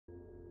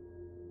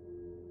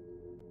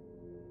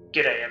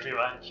G'day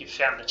everyone, you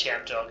found the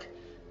champ dog,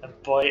 and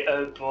boy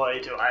oh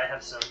boy do I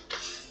have some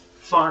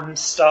fun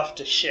stuff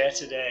to share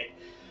today.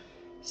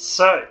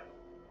 So,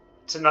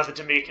 it's another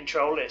Dimir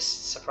Control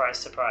list, surprise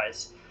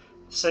surprise.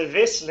 So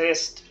this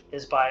list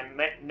is by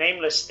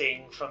Nameless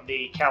Thing from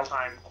the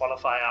Caltime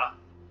qualifier.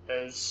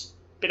 It was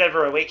a bit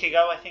over a week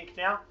ago I think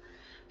now.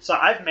 So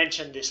I've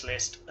mentioned this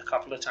list a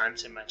couple of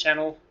times in my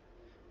channel.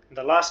 In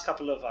the last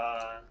couple of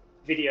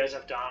videos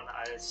I've done,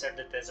 I said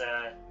that there's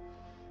a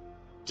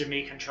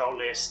Dimir Control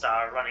list,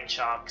 running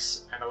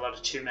sharks, and a lot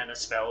of 2-mana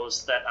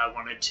spells that I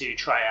wanted to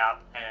try out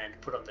and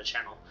put on the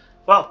channel.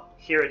 Well,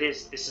 here it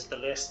is. This is the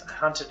list. I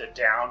hunted it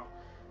down,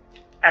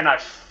 and I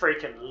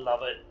freaking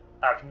love it.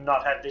 I've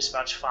not had this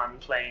much fun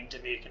playing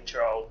Dimir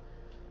Control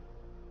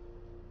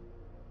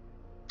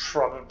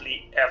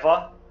probably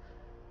ever.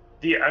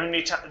 The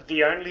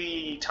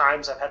only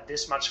times I've had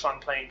this much fun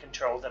playing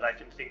Control that I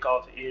can think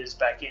of is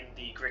back in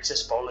the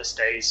Grixis Bolus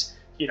days.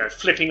 You know,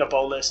 flipping a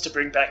Bolus to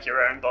bring back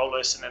your own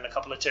Bolus, and then a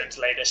couple of turns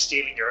later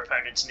stealing your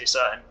opponent's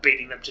Nissa and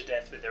beating them to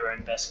death with their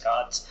own best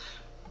cards.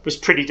 It was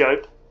pretty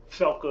dope,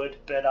 felt good,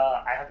 but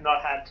I have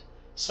not had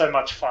so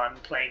much fun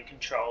playing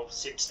Control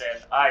since then.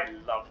 I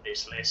love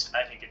this list.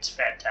 I think it's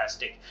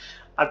fantastic.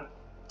 I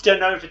don't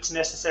know if it's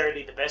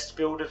necessarily the best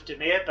build of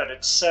Dimir, but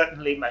it's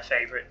certainly my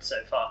favorite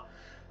so far.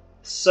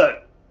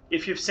 So,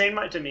 if you've seen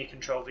my Dimir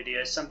Control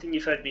videos, something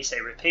you've heard me say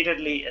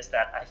repeatedly is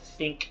that I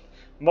think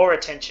more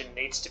attention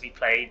needs to be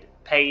paid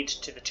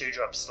to the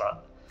 2-drop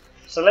slot.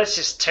 So let's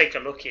just take a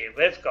look here.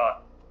 We've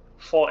got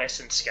 4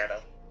 Essence Scatter,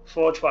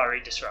 4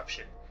 Tuari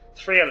Disruption,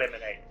 3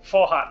 Eliminate,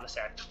 4 Heartless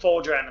Act,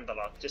 4 Drown in the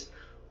Loch, just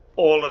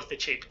all of the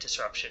cheap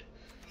disruption.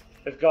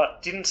 We've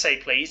got Didn't Say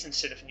Please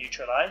instead of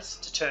Neutralize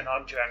to turn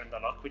on Drown in the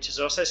Loch, which is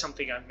also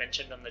something I've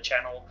mentioned on the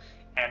channel,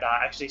 and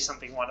actually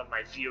something one of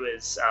my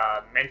viewers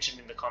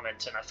mentioned in the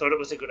comments, and I thought it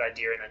was a good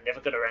idea and I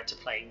never got around to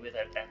playing with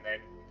it, and then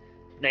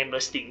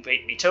Nameless Thing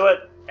beat me to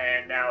it,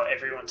 and now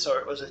everyone saw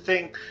it was a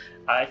thing.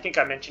 I think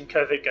I mentioned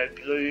Covert Go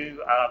Blue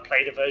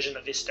played a version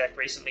of this deck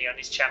recently on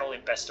his channel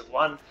in Best of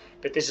 1,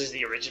 but this is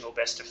the original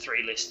Best of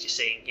 3 list you're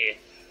seeing here.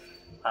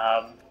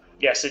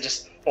 Yeah, so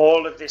just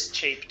all of this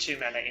cheap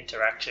 2-mana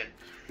interaction,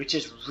 which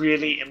is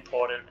really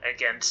important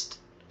against,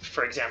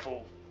 for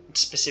example,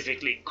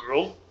 specifically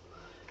Gruul,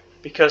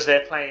 because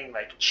they're playing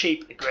like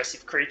cheap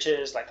aggressive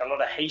creatures, like a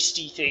lot of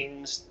hasty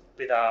things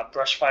with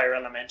Brushfire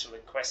Elemental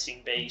and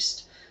Questing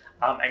Beast.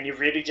 And you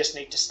really just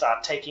need to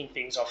start taking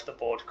things off the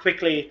board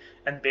quickly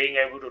and being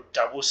able to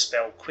double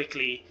spell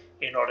quickly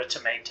in order to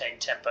maintain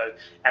tempo.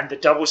 And the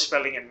double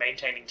spelling and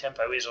maintaining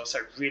tempo is also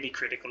really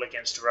critical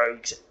against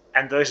rogues,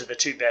 and those are the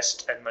 2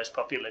 best and most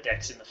popular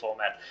decks in the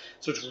format.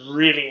 So it's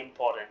really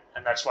important,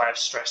 and that's why I've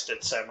stressed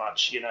it so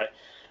much. You know,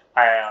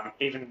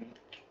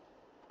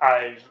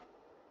 I've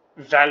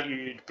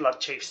valued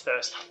Bloodchief's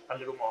Thirst a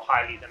little more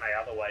highly than I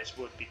otherwise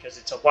would, because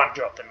it's a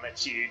 1-drop and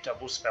lets you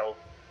double spell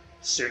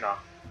sooner.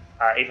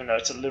 Even though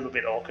it's a little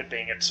bit awkward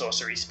being at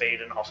sorcery speed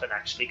and often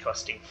actually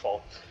costing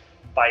 4.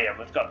 But yeah,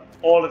 we've got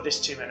all of this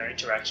 2-mana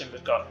interaction.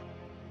 We've got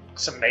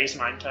some Maze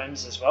Mind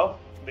Tones as well,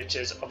 which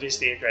is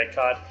obviously a great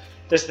card.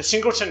 There's the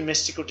Singleton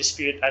Mystical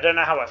Dispute. I don't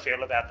know how I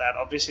feel about that.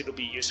 Obviously it'll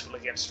be useful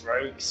against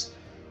rogues,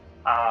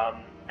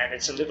 and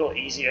it's a little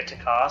easier to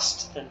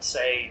cast than,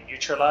 say,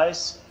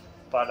 Neutralize,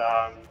 but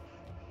a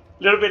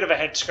little bit of a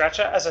head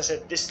scratcher. As I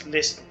said, this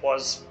list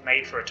was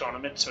made for a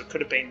tournament, so it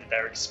could have been that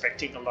they're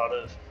expecting a lot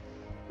of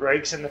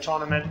rogues in the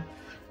tournament.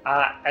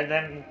 And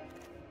then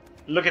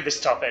look at this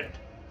top end.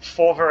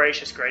 4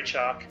 Voracious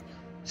Greatshark,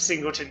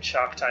 Singleton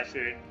Shark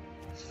Typhoon,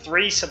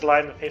 3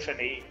 Sublime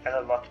Epiphany, and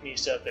a Loch New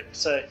Serpent.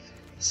 So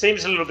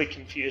seems a little bit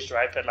confused,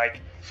 right? But like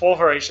 4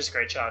 Voracious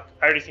Greatshark,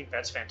 I already think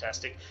that's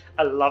fantastic.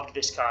 I loved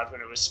this card when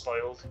it was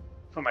spoiled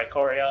for my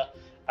Courier.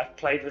 I've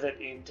played with it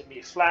in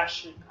Dimir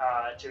Flash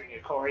during a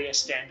Courier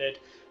standard,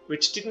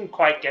 which didn't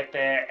quite get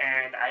there,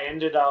 and I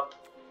ended up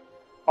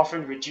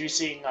often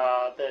reducing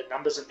the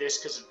numbers of this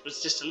because it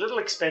was just a little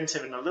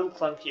expensive and a little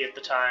clunky at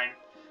the time,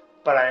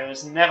 but I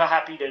was never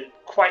happy to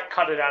quite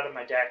cut it out of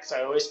my deck, so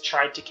I always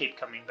tried to keep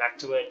coming back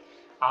to it.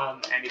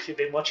 And if you've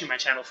been watching my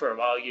channel for a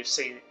while,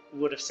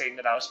 would have seen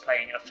that I was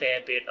playing a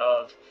fair bit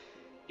of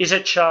Is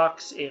It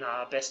Sharks in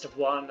Best of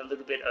 1 a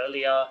little bit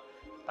earlier,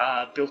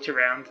 built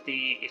around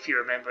the, if you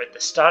remember at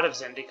the start of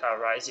Zendikar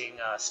Rising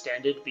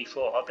standard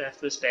before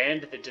Obnath was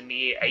banned, the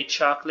Dimir 8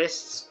 Shark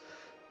lists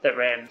that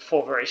ran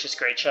 4 Voracious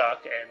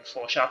Greatshark and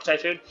 4 Shark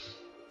Typhoon.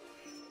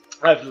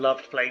 I've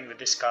loved playing with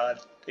this card.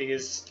 He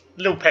is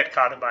a little pet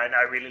card of mine.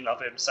 I really love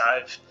him, so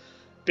I've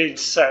been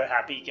so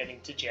happy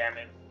getting to jam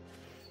him.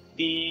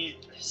 The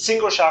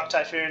single Shark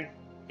Typhoon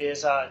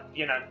is,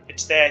 you know,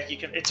 it's there.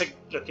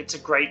 It's a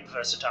great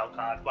versatile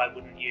card. Why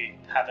wouldn't you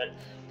have it?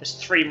 There's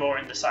 3 more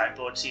in the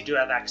sideboard, so you do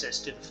have access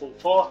to the full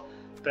 4.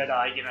 But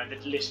you know, the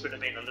list would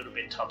have been a little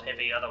bit top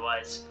heavy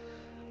otherwise.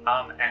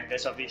 And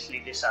there's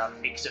obviously this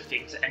mix of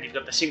things, and you've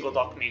got the single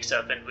Loch New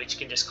Serpent, which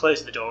can just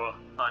close the door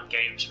on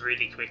games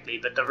really quickly,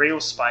 but the real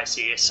spice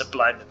here is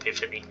Sublime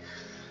Epiphany.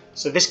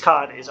 So this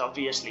card is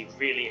obviously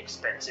really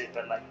expensive,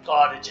 but like,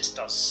 God, it just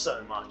does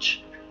so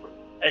much.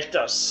 It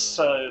does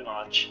so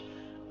much.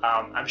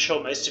 I'm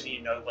sure most of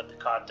you know what the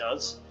card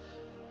does,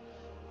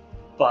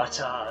 but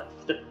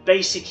the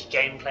basic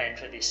game plan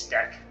for this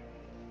deck: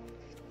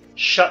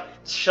 shut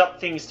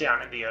things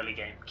down in the early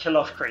game, kill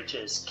off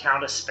creatures,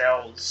 counter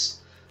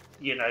spells,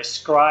 you know,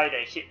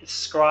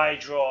 scry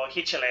draw,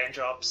 hit your land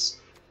drops,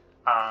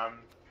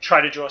 try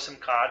to draw some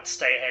cards,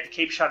 stay ahead,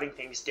 keep shutting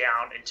things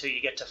down until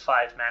you get to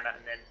 5 mana,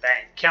 and then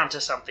bang, counter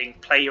something,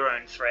 play your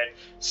own threat,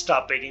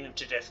 start beating them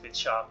to death with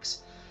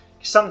sharks.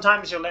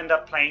 Sometimes you'll end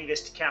up playing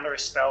this to counter a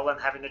spell and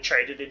having to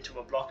trade it into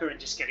a blocker and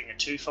just getting a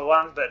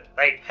 2-for-1, but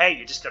like, hey,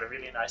 you just got a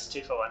really nice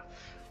 2-for-1.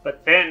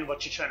 But then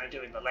what you're trying to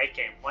do in the late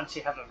game, once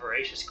you have a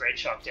Voracious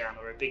Greatshark down,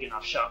 or a big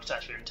enough Shark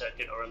Typhoon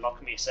token, or a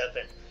Lockmere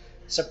Serpent,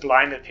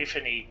 Sublime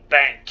Epiphany,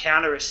 bang,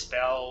 counter a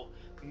spell,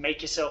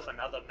 make yourself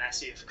another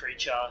massive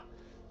creature,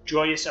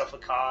 draw yourself a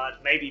card,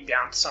 maybe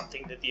bounce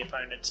something that the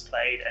opponent's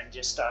played, and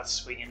just start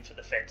swinging for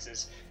the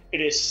fences.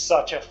 It is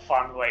such a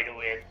fun way to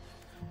win.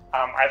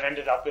 I've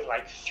ended up with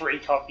like 3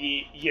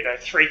 copies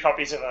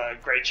of a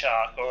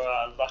Greatshark or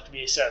a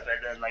Lockmere Serpent,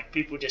 and like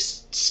people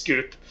just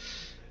scoop.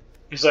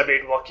 Because I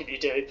mean, what can you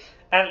do?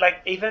 And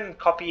like even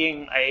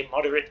copying a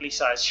moderately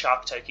sized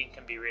shark token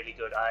can be really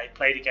good. I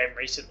played a game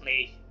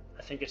recently,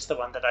 I think it's the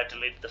one that I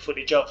deleted the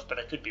footage of, but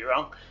I could be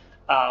wrong,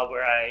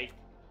 where I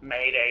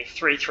made a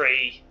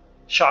 3/3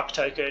 shark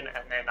token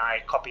and then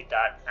I copied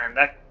that, and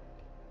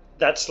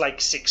that's like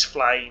 6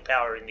 flying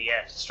power in the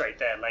air straight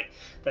there. Like,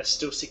 that's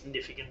still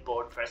significant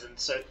board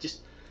presence. So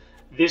just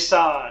this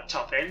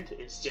top end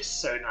is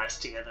just so nice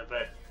together.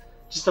 But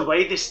just the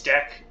way this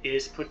deck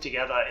is put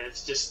together,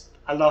 it's just,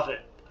 I love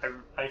it.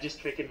 I just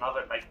freaking love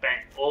it. Like,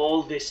 bang,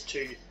 all this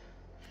cheap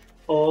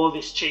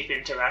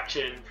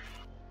interaction,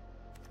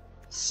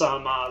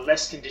 some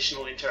less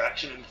conditional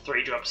interaction in the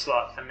 3-drop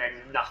slot, and then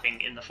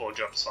nothing in the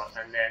 4-drop slot,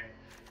 and then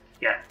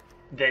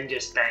then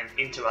just bang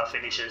into our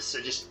finishes.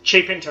 So just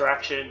cheap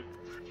interaction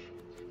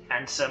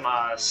and some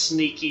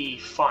sneaky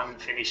fun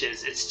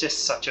finishes. It's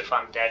just such a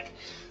fun deck.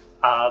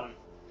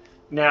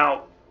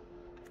 Now,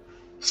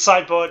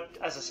 sideboard,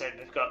 as I said,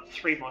 we've got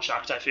 3 more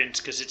Shark Typhoons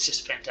because it's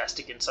just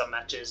fantastic in some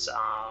matches.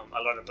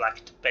 A lot of black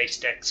base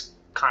decks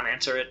can't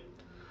answer it.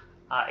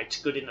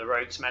 It's good in the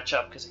Rogues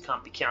matchup because it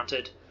can't be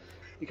countered.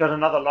 You got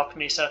another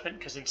Lockmere Serpent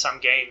because in some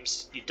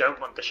games you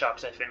don't want the Shark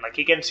Typhoon. Like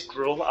against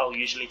Gruul, I'll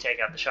usually take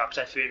out the Shark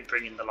Typhoon,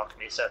 bring in the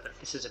Lockmere Serpent.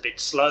 This is a bit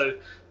slow.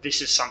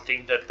 This is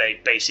something that they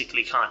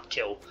basically can't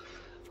kill.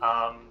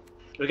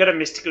 We've got a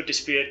Mystical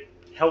Dispute,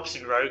 helps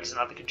in Rogues and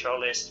other control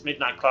lists.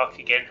 Midnight Clock,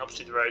 again, helps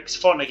with Rogues.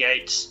 4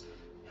 Negates,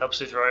 helps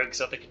with Rogues,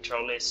 other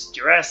control lists.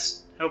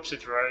 Duress, helps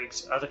with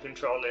Rogues, other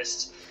control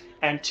lists.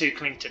 And 2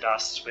 Cling to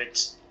Dust,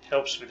 which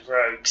helps with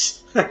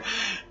Rogues.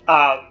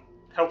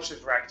 Helps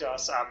with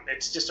Rakdos.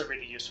 It's just a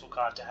really useful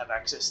card to have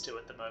access to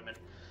at the moment.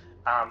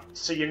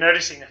 So you're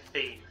noticing a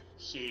theme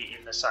here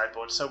in the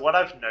sideboard. So what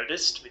I've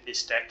noticed with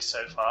this deck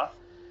so far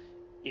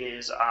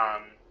is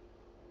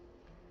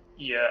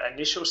your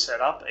initial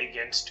setup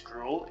against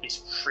Gruul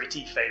is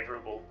pretty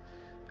favourable.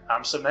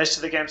 So most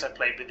of the games I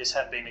played with this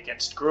have been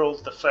against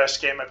Gruul. The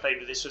first game I played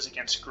with this was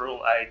against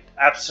Gruul. I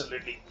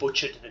absolutely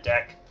butchered the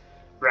deck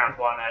round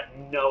 1. I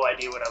had no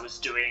idea what I was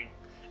doing.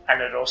 And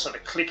it all sort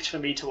of clicked for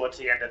me towards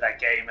the end of that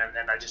game, and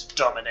then I just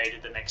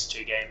dominated the next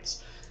 2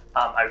 games.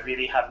 I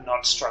really have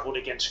not struggled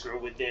against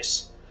Gruul with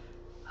this.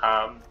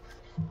 I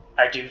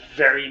do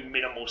very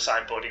minimal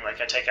sideboarding, like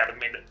I take out a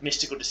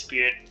Mystical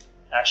Dispute,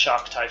 a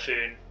Shark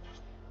Typhoon,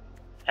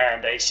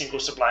 and a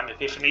single Sublime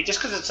Epiphany,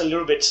 just because it's a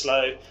little bit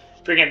slow.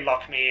 Bring in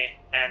Lockmere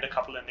and a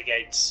couple of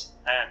Negates,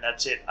 and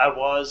that's it. I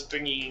was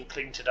bringing in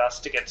Cling to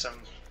Dust to get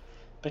some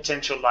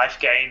potential life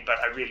gain, but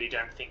I really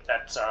don't think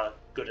that's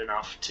good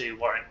enough to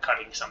warrant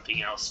cutting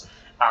something else.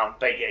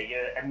 But yeah,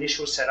 your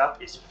initial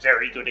setup is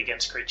very good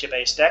against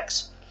creature-based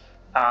decks.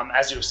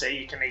 As you'll see,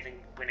 you can even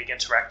win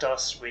against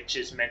Rakdos, which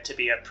is meant to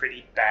be a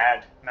pretty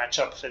bad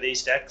matchup for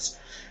these decks.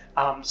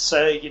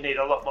 So you need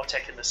a lot more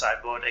tech in the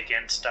sideboard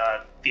against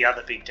the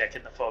other big deck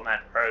in the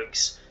format,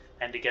 Rogues,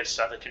 and against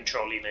other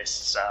control-y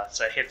lists.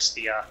 So hence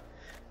the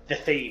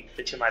theme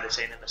that you might have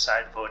seen in the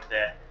sideboard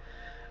there.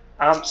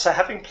 So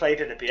having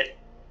played it a bit,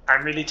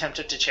 I'm really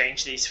tempted to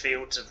change these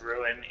Fields of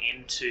Ruin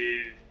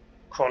into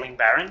Crawling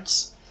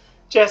Barrens,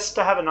 just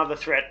to have another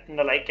threat in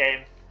the late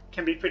game.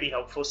 Can be pretty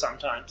helpful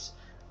sometimes.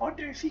 I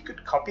wonder if you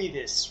could copy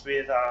this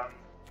with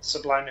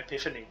Sublime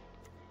Epiphany.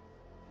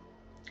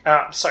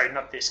 Sorry,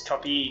 not this.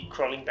 Copy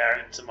Crawling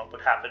Barrens and what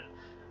would happen.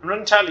 I'm not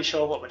entirely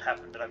sure what would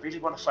happen, but I really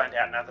want to find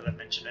out now that I've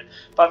mentioned it.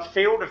 But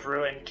Field of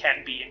Ruin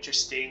can be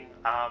interesting.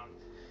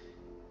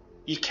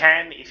 You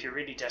can, if you're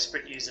really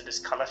desperate, use it as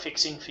colour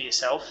fixing for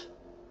yourself,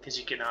 because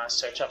you can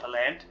search up a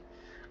land,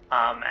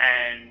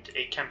 and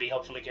it can be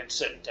helpful against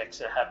certain decks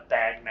that have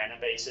bad mana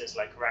bases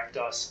like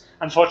Rakdos.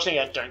 Unfortunately,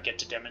 I don't get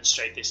to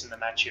demonstrate this in the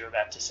match you're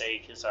about to see,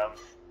 because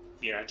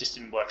it just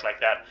didn't work like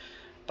that.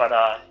 But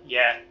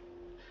yeah,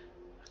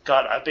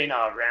 God, I've been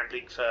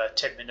rambling for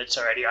 10 minutes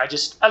already.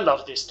 I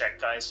love this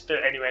deck, guys.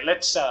 But anyway,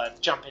 let's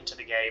jump into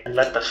the game and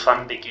let the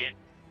fun begin.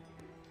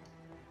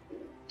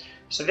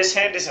 So this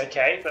hand is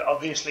okay, but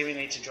obviously we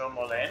need to draw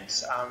more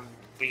lands.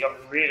 We got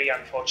really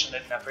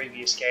unfortunate in our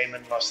previous game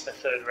and lost the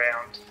third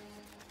round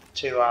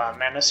to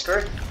Mana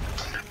Screw.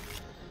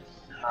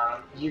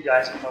 You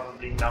guys are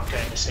probably not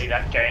going to see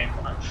that game,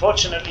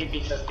 unfortunately,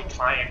 because the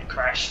client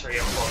crashed 3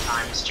 or 4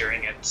 times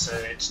during it, so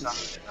it's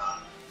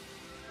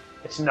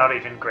not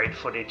even great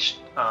footage.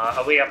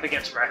 Are we up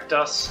against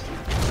Rakdos?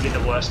 Probably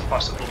the worst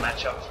possible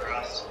matchup for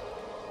us.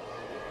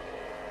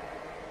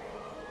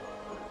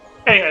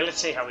 Anyway, let's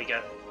see how we go.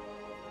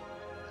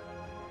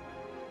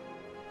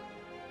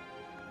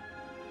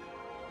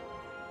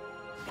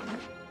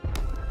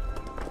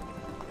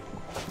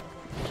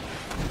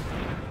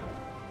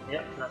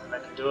 Yep, nothing I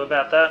can do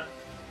about that.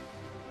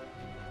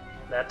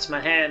 That's my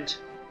hand.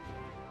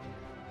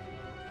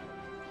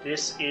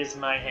 This is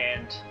my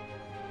hand.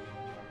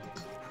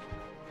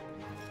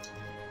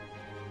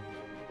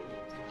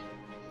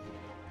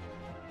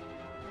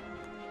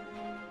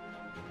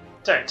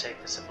 Don't take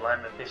the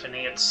Sublime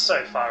Epiphany, it's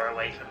so far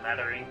away from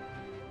mattering.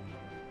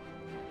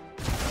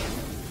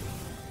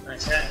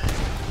 Okay.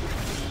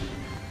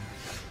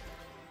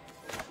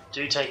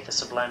 Do take the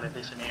Sublime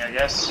Epiphany, I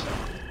guess.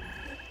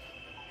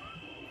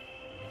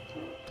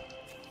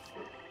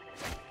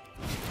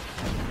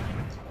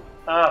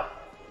 Oh.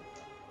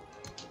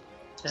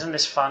 Isn't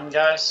this fun,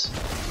 guys?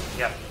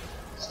 Yep.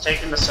 It's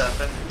taking the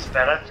Serpent. It's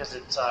better because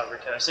it's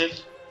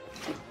recursive.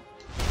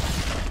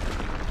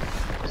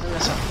 Isn't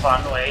this a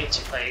fun way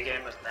to play a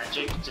game of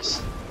Magic?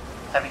 Just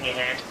having your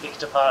hand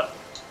picked apart.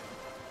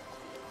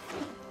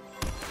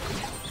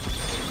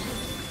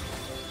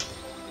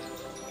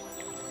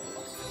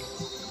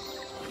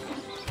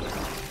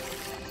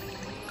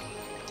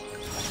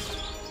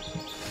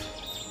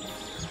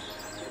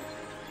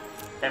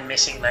 And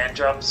missing land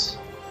drops.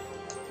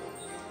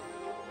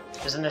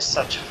 Isn't this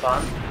such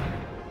fun?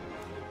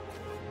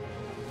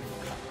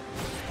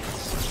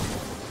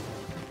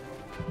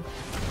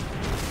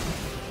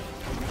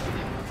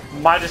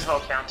 Might as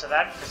well counter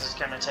that, because it's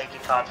going to take a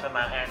card from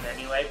our hand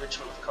anyway, which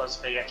will of course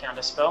be a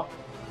counter spell.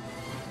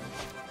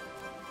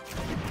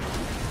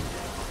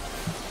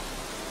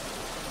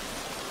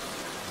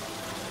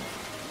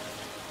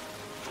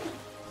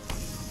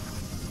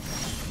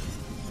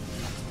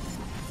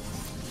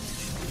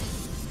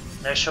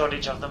 No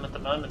shortage of them at the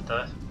moment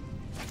though.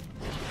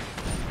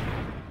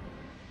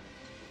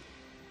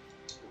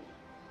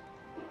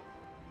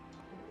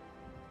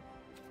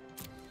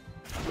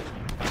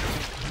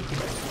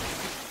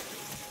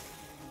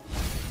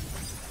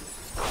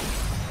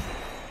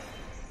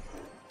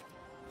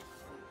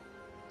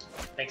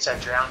 Makes our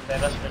drown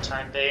better for the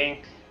time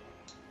being.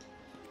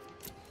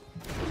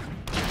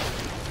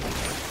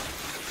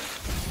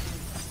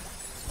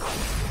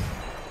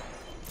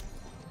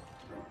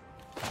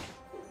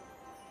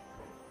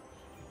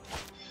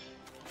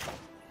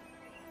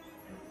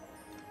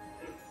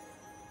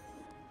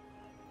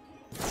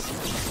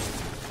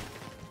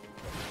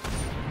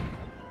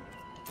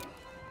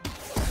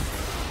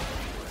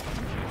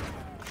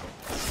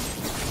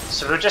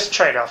 So we'll just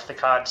trade off the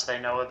cards they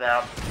know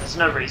about. There's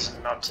no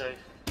reason not to.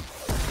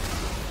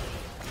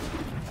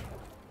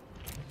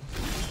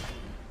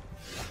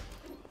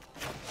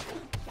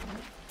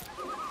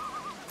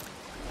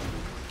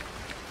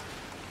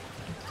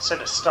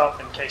 Set a stop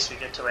in case we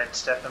get to end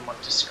step and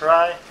want to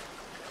scry.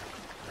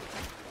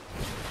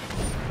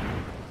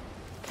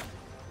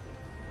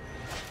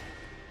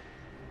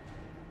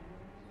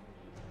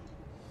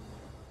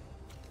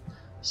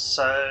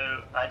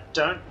 So I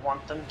don't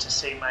want them to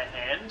see my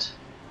hand,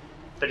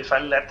 but if I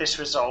let this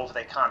resolve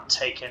they can't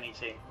take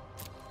anything.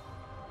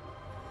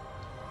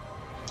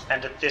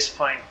 And at this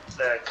point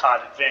the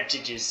card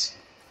advantage is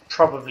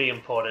probably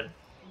important.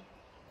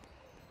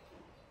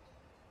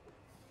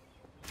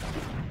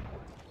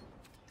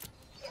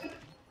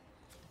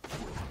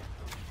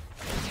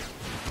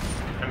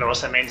 And it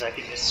also means I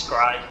can just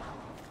scry,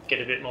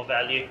 get a bit more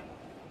value.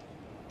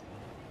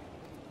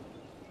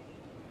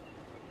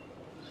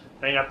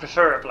 I mean, I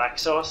prefer a black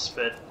source,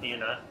 but you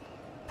know.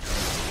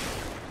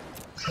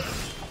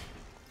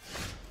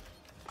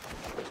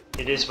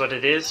 It is what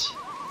it is.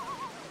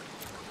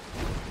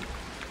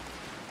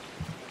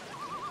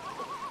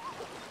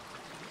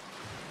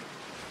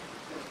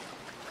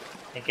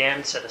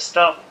 Again, set a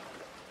stop.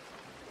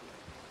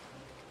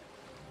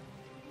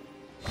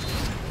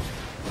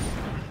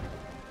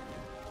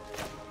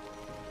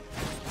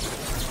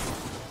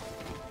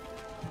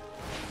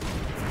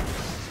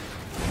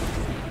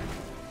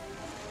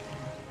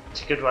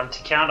 It's a good one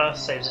to counter,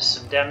 saves us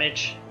some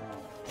damage.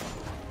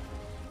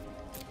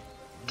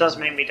 Does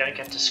mean we don't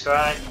get to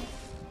scry.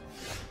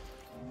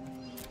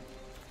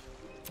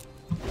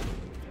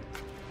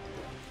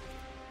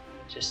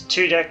 Just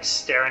two decks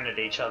staring at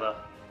each other.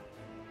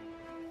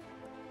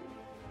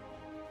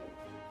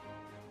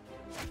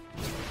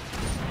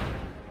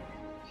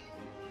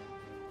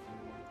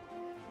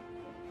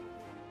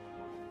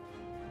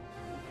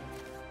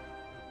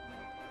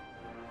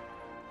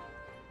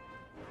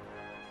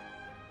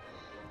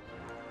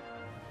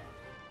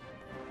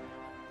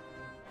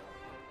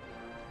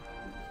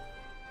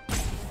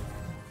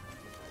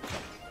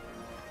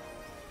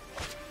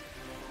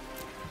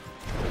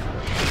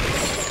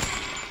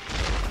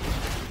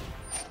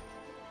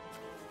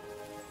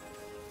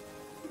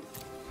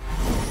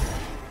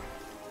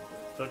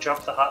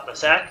 drop the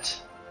Heartless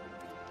Act.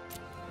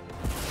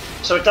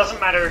 So it doesn't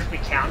matter if we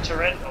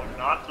counter it or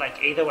not,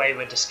 like either way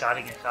we're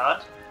discarding a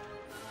card.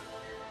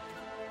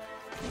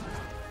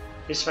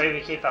 This way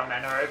we keep our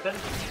mana open.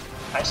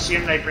 I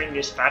assume they bring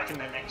this back in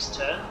the next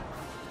turn.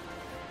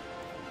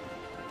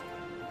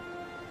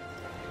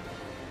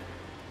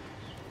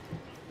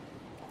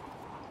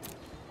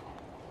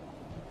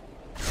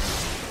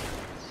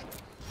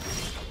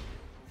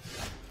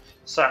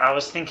 So I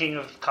was thinking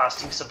of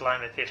casting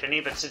Sublime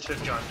Epiphany, but since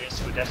we've joined this,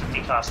 we'll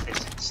definitely cast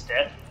this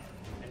instead.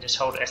 And just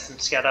hold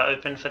Essence Scatter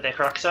open for their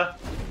Necroxer.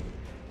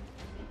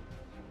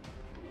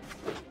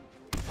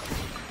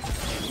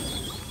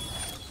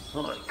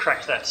 Oh, I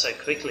cracked that so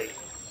quickly.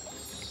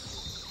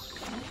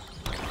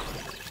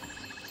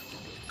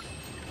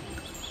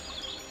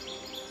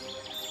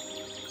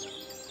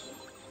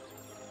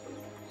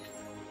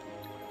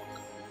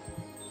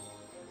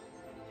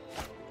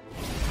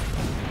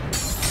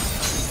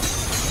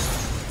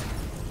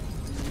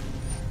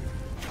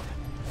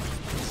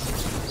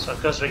 So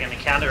of course we're going to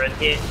counter it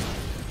here.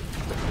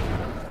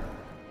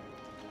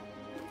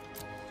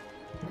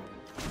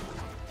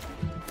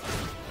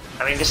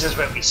 I mean, this is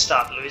where we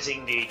start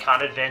losing the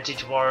card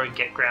advantage war and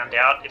get ground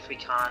out if we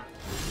can't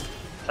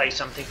play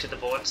something to the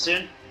board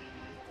soon.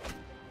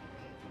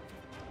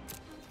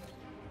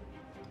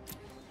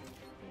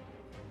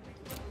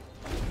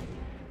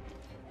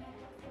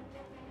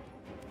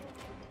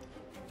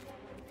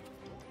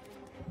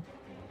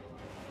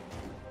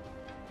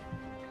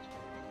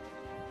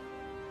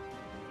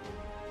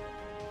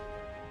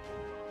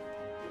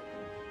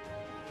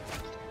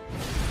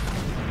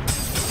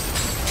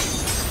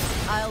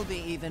 I'll be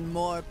even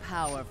more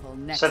powerful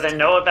next So they time.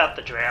 know about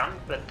the drown,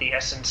 but the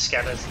Essence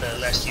Scatter's the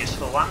less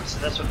useful one, so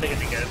that's what they're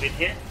going to go with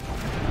here.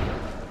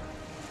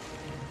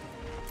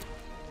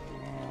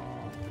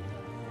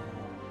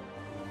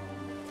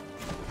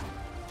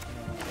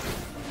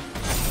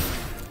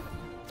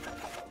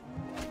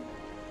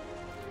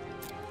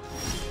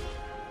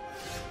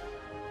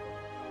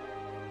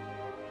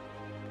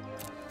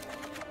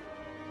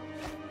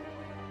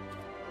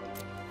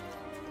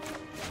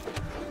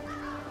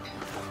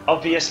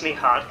 Obviously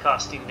hard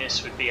casting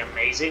this would be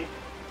amazing,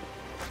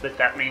 but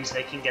that means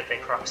they can get their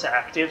Croxa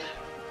active.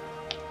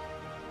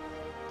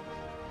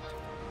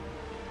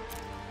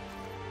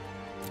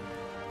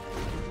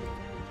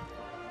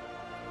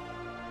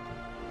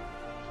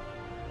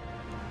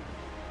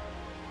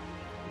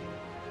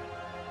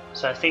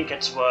 So I think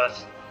it's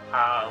worth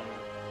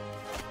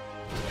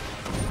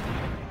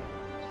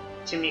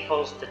Timmy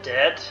calls the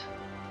dead.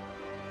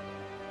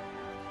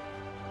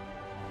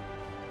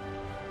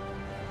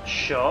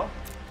 Sure.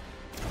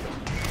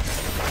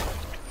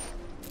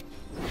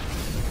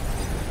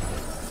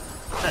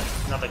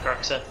 Another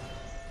Croxa.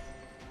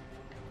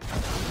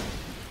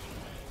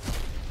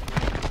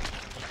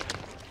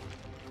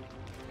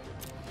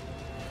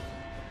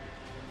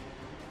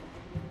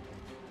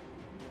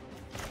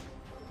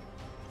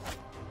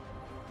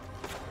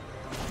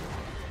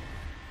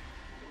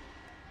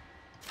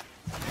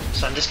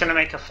 So I'm just going to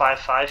make a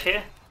 5/5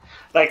 here.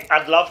 Like,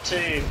 I'd love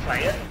to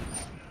play it,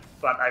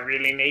 but I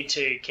really need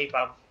to keep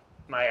up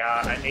my,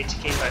 I need to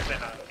keep open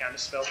a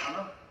counterspell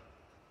funnel.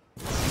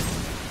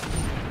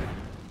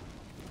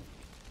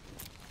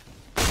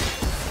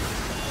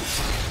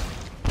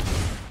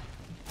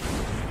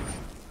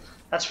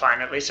 That's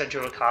fine, at least I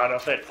drew a card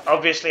off it.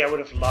 Obviously I would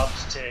have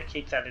loved to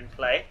keep that in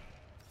play.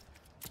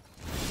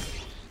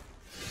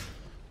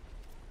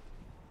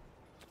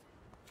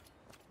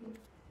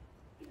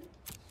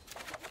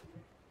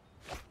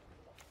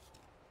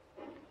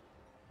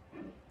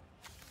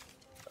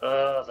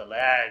 Oh, the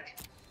lag.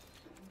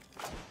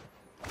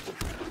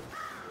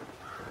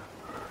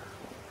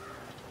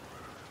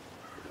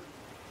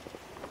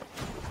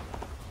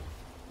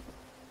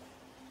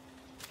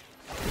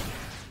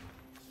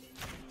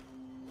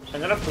 I'm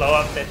gonna blow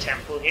up their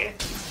temple here.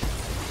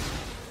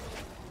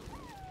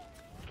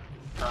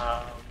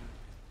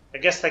 I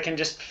guess they can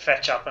just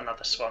fetch up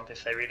another swamp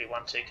if they really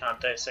want to, can't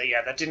they? So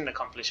yeah, that didn't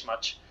accomplish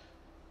much.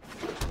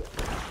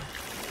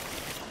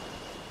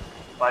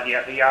 But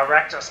yeah, the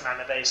Rakdos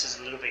mana base is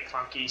a little bit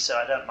clunky, so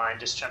I don't mind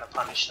just trying to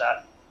punish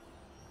that.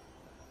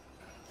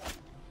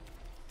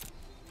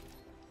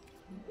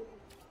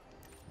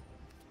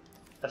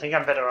 I think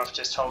I'm better off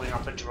just holding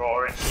up a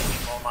draw and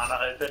keeping more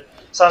mana open.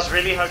 So I was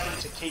really hoping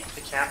to keep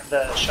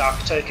the Shark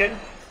token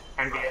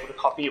and be able to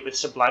copy it with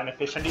Sublime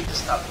Epiphany to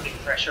start putting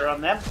pressure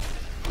on them.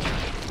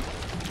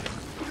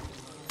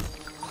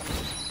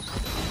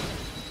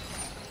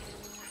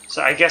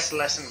 So I guess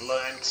lesson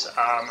learned,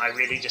 I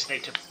really just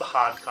need to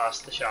hard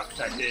cast the Shark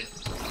Tycoon.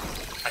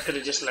 I could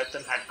have just let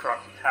them have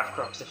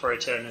Croxa for a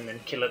turn and then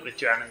kill it with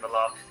Drown in the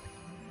Loch.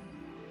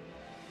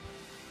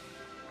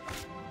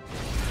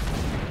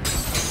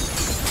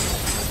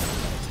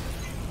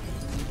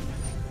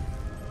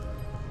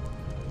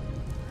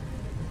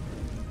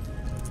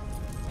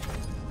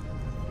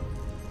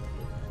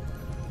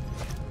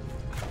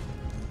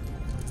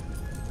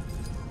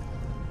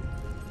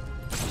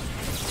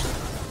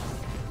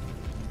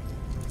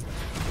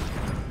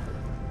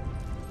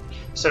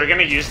 So we're going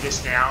to use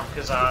this now,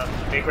 because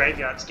their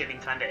graveyard's getting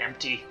kind of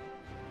empty.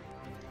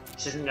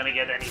 This isn't going to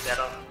get any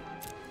better.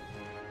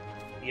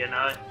 You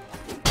know?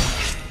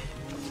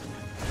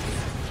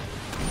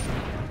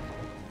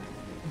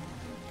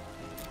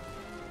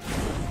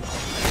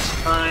 It's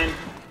fine.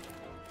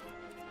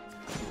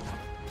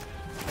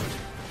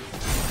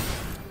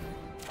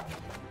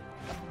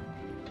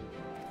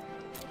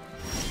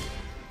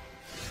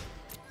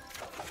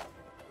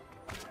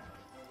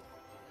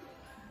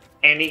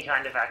 Any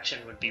kind of action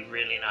would be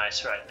really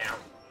nice right now.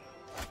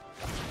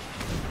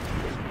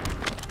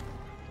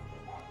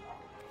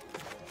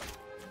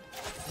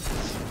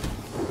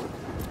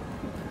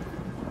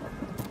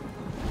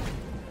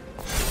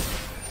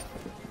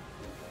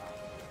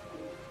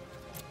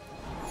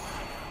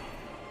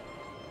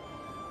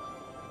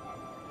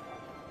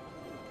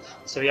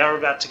 So we are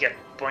about to get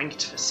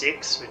boinked for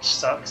 6, which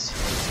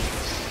sucks.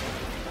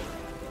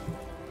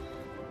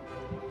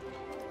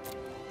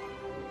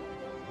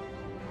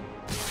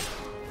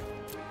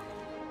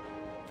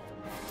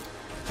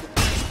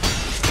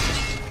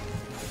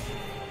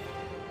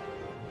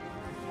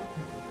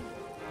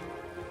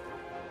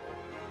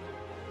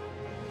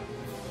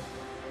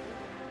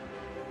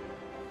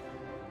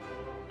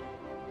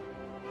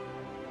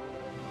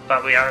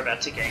 But we are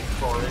about to gain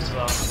 4 as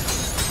well.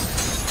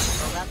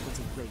 Oh, that was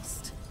a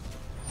waste.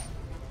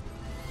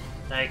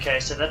 Okay,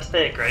 so that's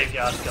their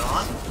graveyard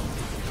gone.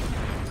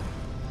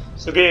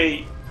 So it'll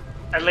be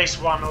at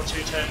least 1 or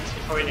 2 turns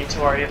before we need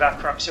to worry about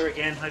Cruxer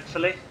again,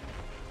 hopefully.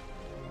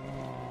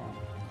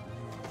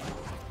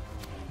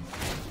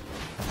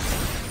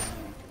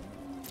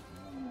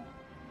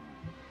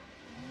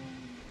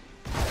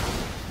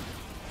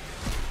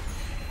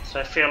 So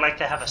I feel like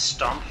they have a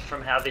stomp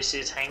from how this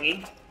is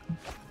hanging.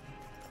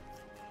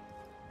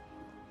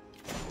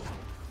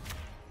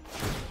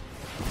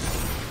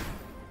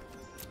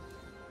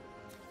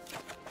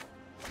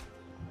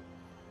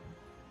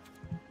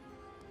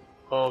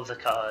 All the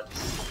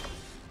cards.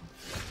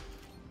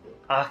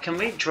 Can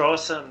we draw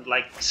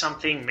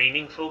something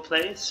meaningful,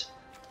 please?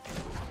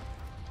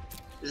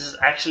 This is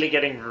actually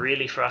getting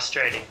really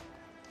frustrating.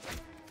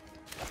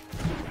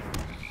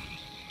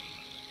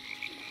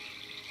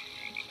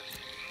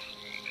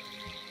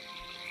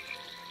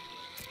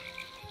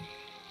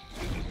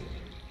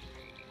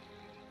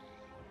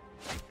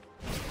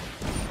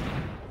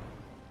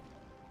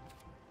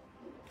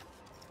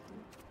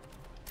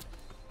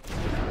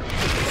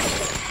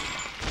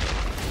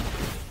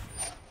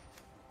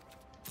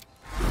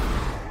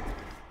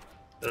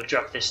 We'll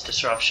drop this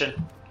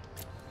disruption.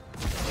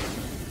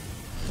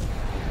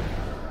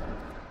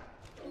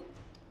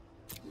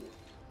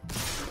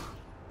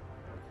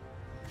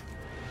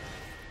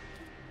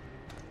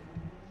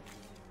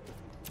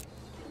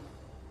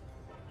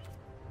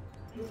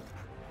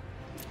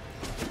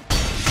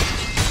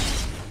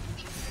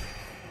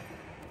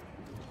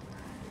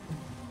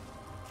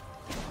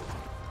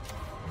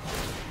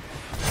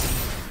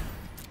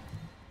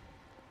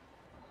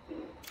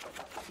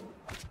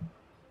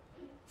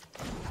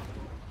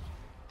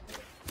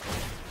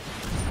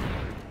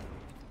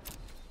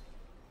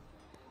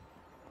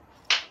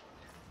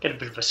 Get a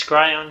bit of a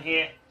scry on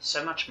here.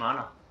 So much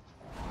mana.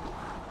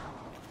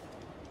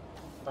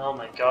 Oh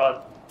my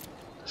god.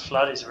 The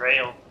flood is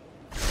real.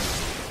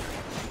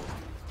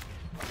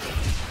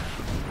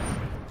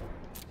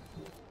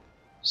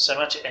 So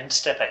much end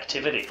step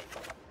activity.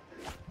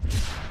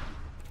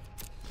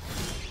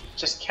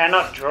 Just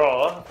cannot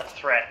draw a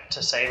threat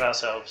to save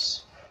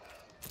ourselves.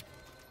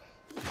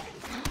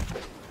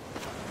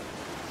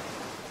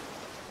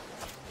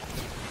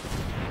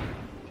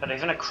 But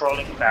even a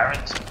crawling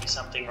Baron's would be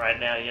something right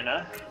now, you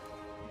know?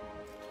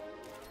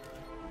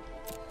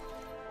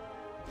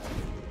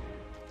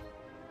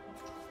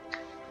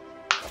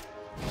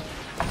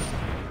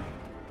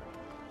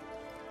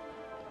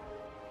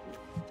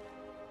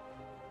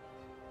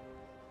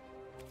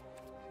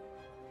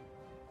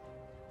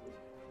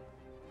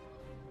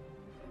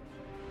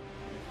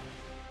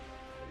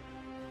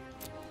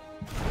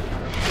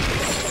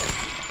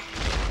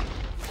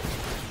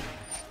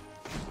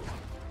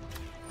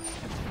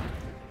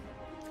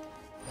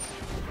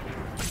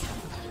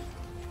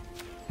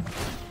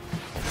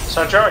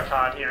 So I'll draw a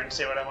card here and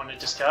see what I want to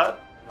discard.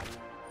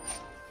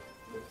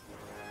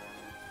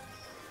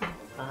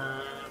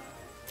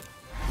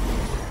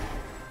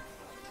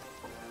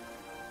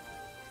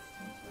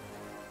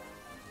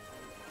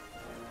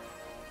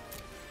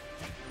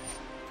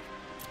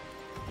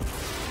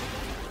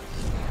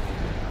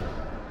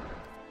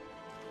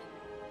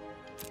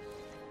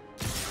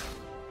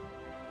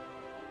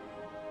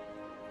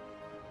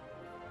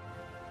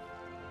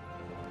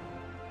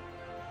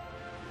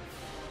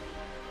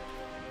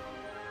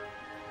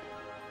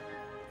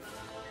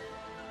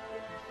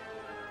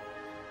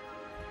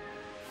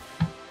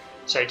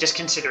 So just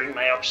considering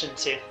my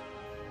options here.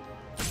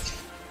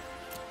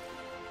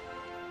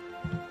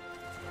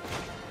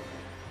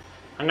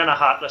 I'm going to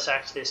Heartless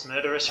Act this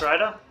Murderous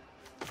Rider.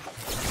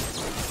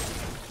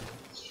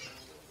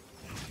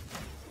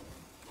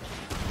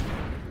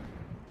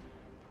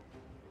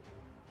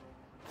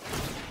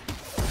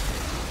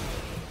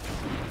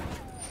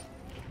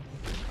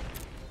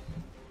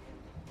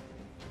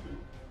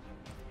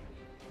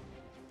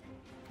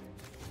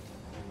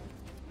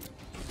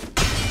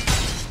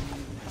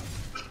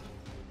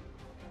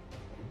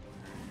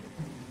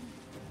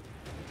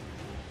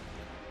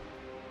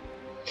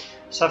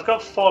 So I've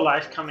got 4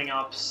 life coming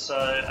up, so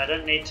I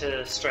don't need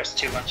to stress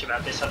too much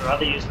about this. I'd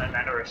rather use my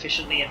mana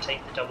efficiently and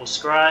take the double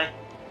scry.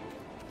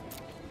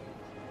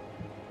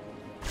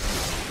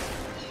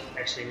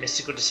 Actually,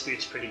 Mystical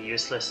Dispute's pretty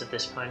useless at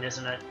this point,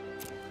 isn't it?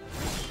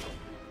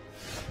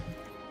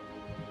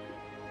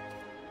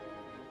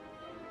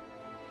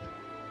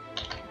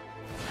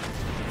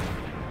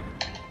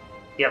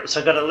 Yep, so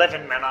I've got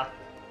 11 mana,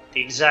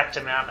 the exact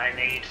amount I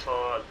need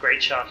for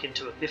Greatshark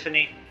into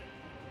Epiphany.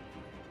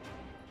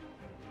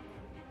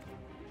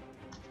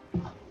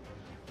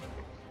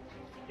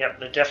 Yep,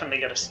 they're definitely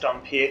going to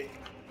stomp here.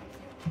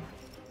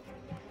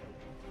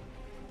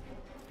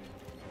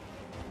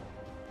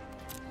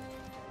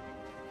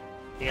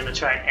 You're going to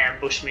try and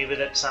ambush me with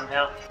it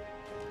somehow.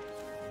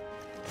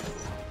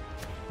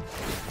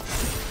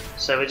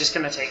 So we're just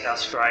going to take our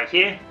stride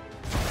here,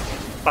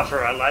 buffer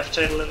our life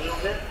total a little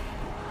bit.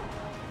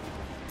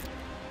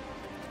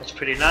 That's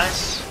pretty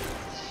nice.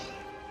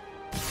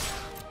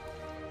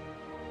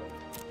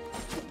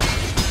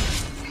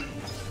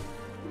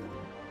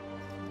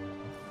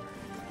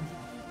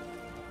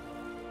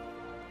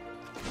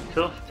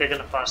 Cool, if they're going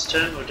to pass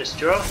turn, we'll just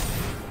draw.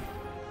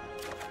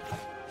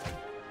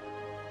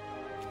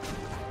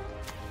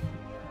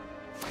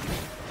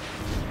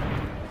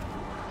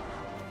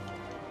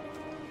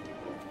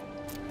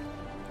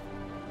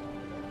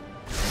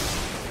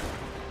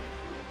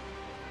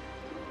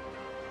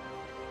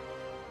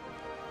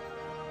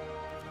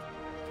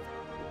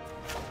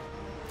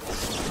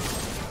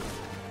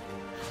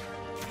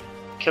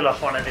 Kill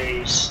off one of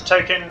these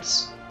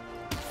tokens.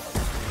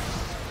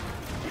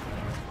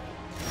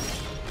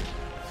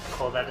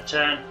 Call that a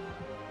turn.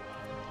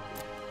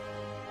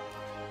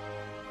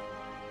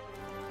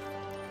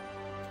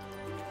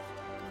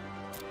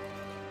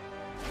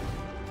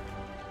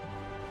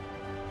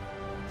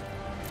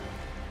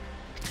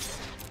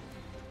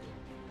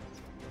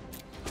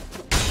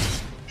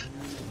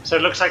 So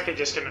it looks like they're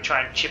just going to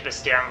try and chip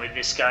us down with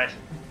this guy.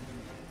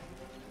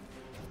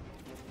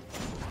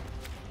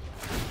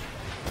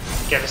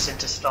 Get us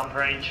into stomp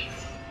range.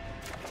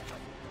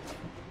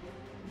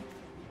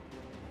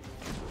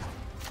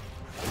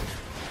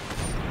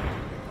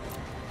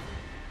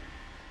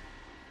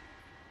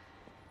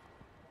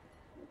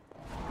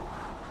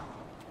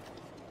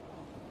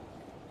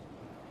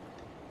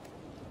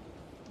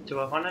 Do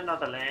I want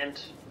another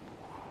land?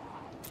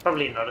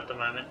 Probably not at the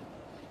moment.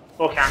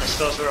 More counter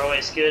spells are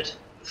always good.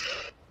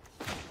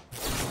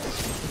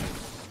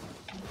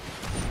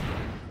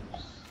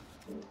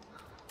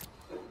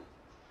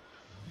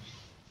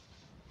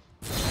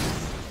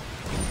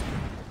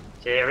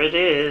 There it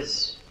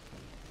is.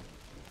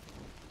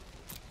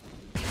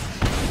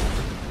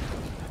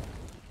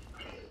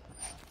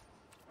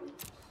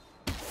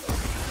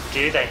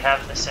 Do they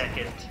have the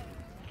second?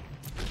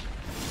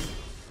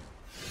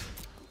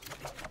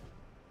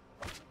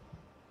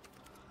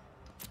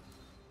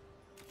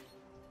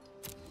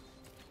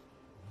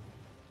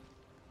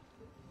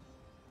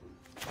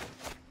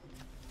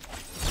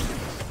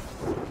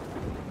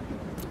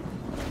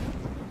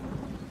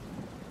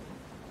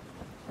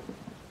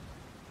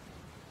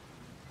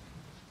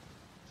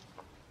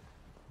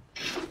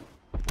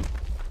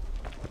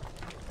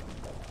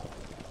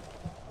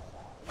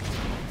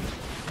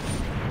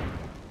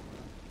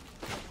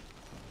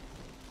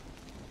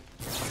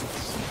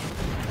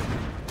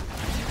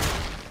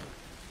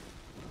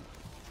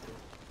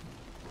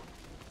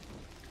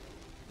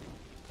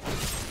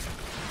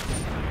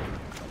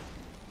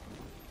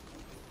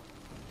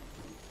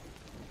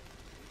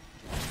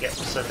 Yep,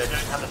 so they don't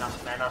have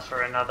enough mana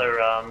for another,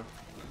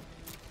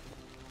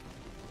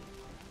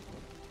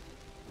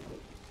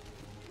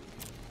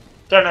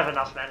 don't have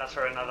enough mana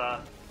for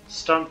another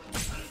stomp.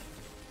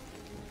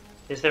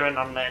 Is there a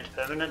non-land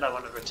permanent I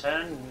want to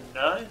return?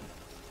 No.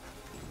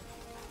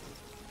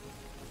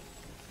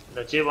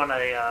 I do want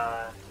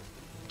a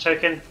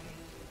token.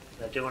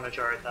 I do want to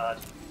draw a card.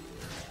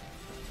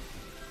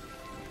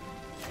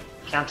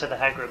 Counter the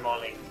Hagra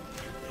Molly.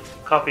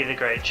 Copy the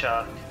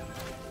Greatshark.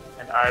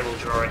 And I will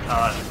draw a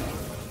card.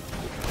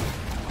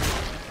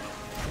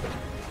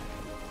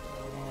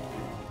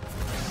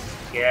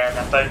 Yeah,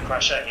 that Bone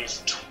Crusher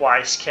is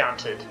twice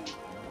countered.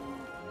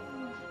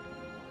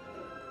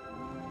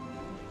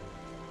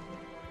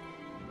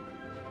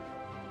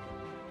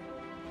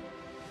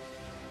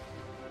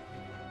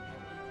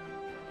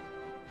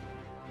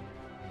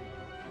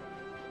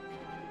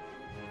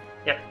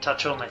 Yep,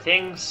 touch all my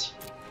things.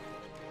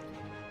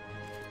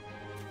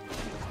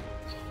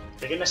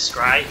 They're going to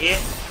scry here,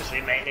 because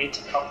we may need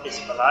to pop this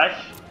for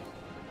life.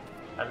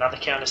 Another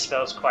counter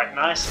spell is quite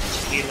nice,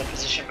 particularly in the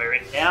position we're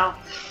in now.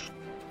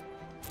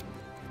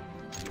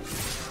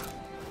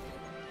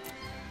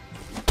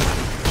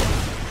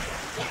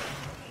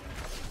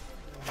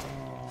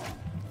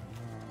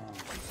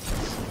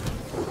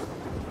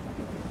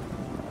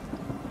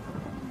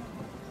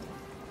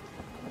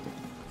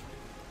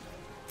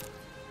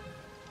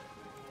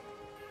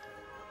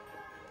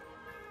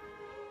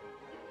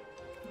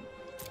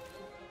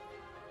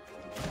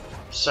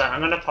 So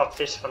I'm going to pop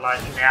this for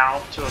life now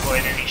to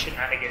avoid any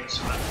shenanigans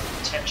from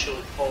potential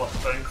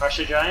fourth Bone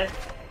Crusher Giant.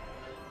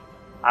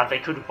 They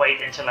could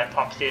wait until I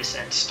pop this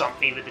and stomp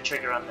me with the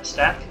trigger on the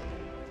stack.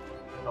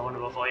 I want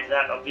to avoid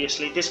that,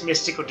 obviously. This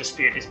Mystical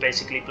Dispute is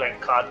basically blank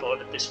cardboard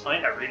at this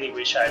point. I really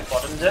wish I had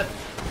bottomed it.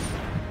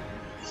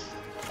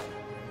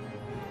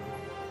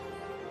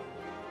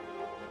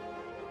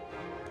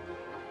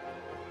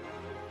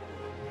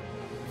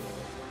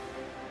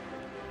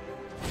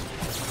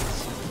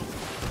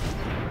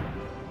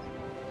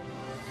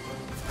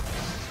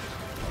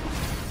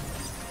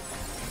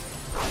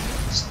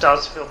 This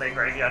does fill their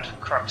graveyard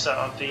Croxer,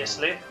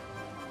 obviously.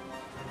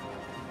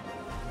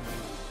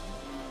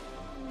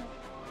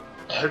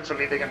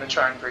 Hopefully they're going to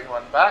try and bring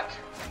one back.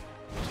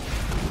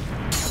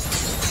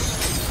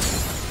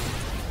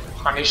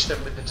 Punish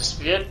them with the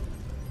Dispute.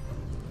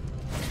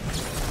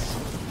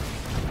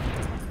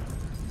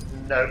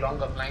 No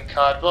longer blank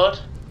cardboard.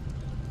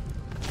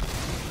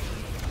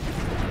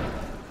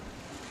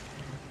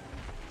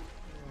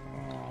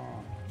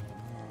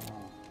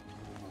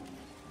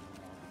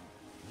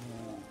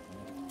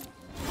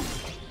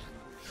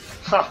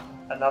 Huh,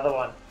 another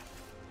one.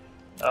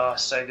 Oh,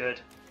 so good.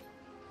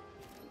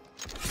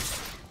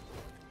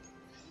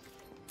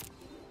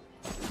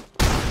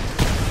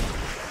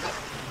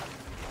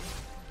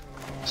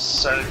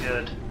 So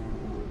good.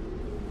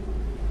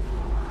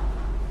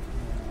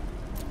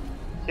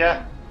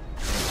 Yeah.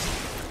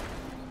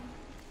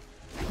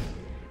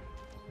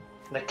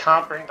 They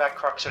can't bring back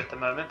Croxer at the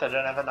moment, they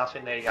don't have enough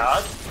in their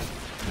yard.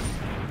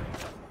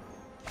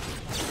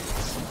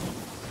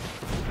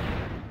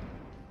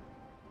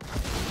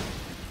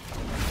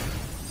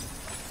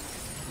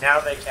 Now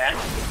they can.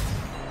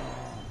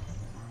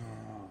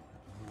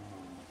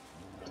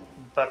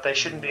 But they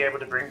shouldn't be able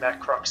to bring back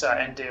Croxer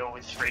and deal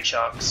with 3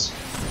 sharks.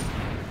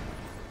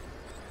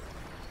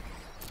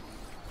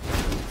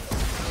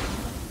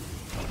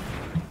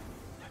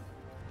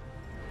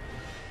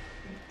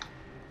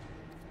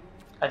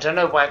 I don't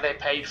know why they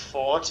paid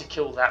 4 to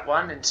kill that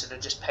one instead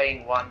of just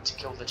paying 1 to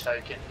kill the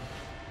token.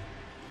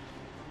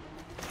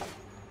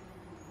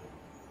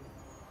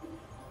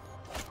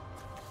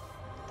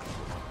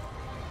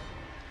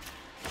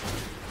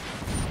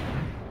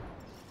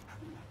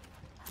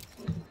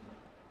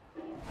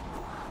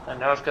 I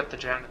know I've got the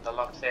Drown in the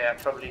Lock there, I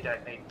probably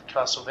don't need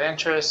Castle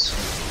Ventress.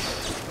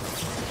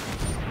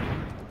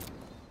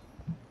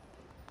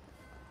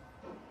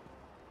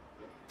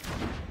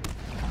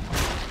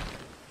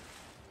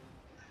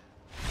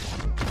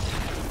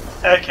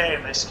 Okay,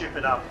 and they scoop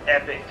it up.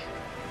 Epic.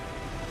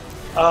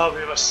 Oh,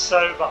 we were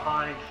so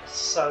behind for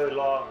so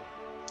long.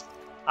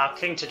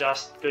 Cling to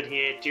Dust, good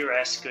here.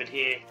 Duress, good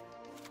here.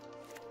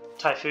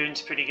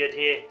 Typhoon's pretty good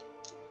here.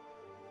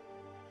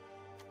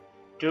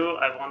 Do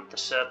I want the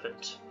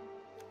Serpent?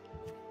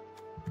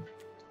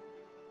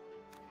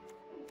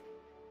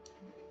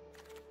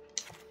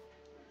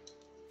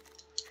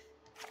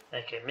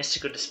 Okay,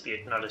 Mystical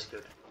Dispute, not as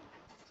good.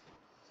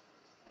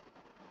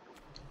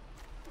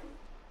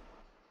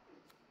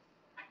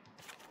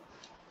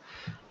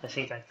 I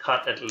think I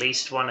cut at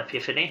least 1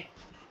 Epiphany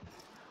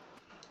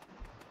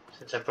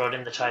since I brought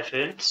in the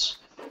Typhoons.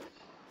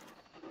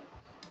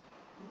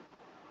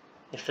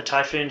 If the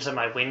Typhoons are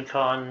my win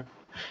con...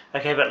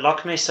 Okay, but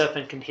Lockme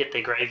Serpent can hit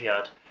their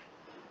graveyard.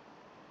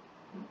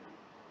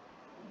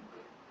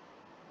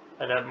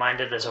 I don't mind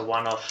it as a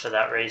one-off for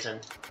that reason.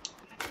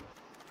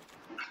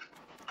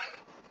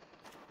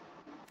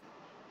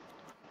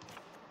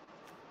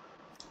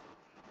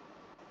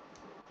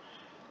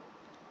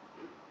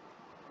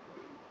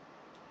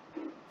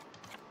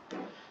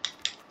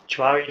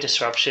 Jwari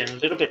Disruption, a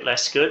little bit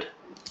less good.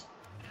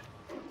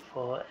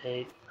 4,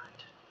 8,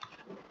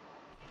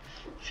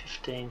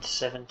 15,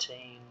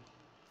 17,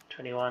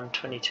 21,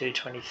 22,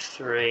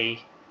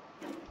 23.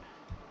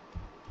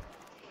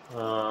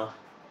 No,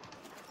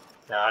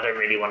 I don't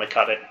really want to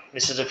cut it.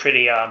 This is a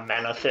pretty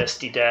mana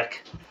thirsty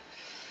deck.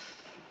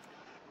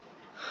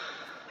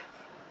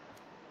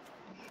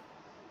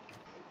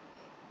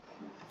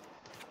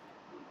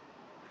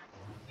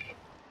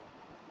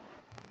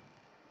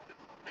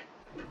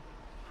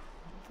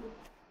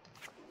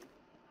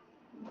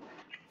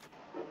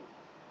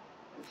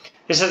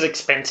 This is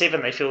expensive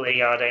and they fill their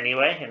yard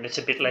anyway, and it's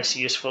a bit less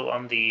useful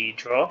on the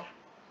draw.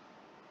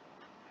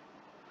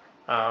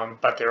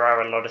 But there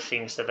are a lot of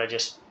things that I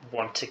just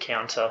want to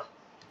counter.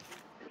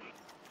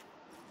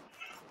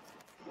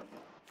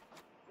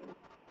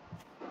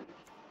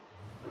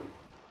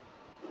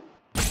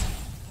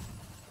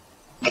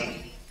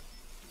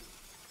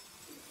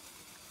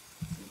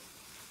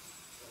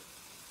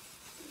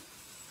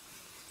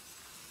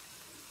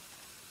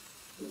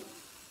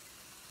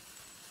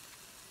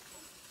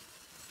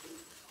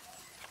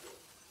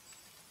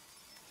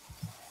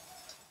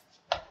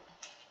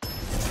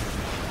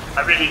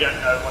 I really don't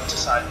know what to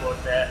sideboard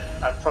there.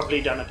 I've probably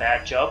done a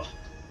bad job.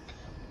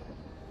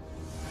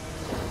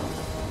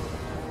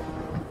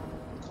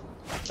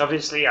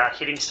 Obviously,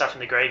 hitting stuff in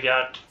the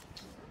graveyard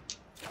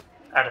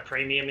at a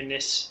premium in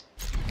this.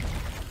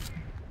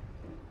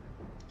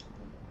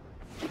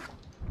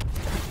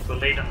 We'll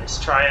lead on this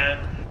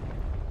Triome.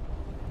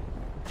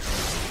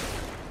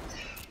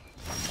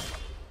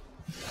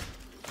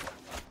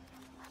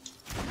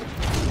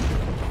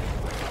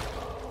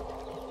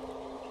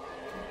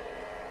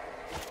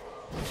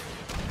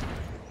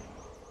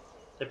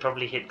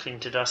 probably hit Cling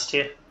to Dust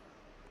here.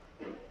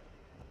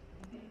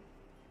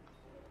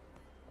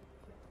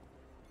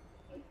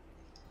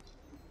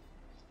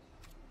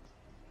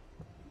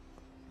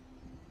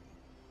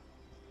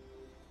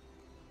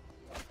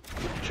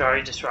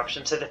 Jari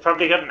Disruption, so they've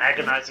probably got an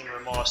Agonizing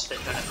Remorse they're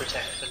trying to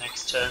protect for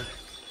next turn.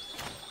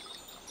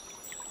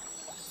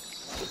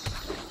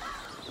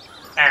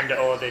 And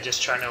or they're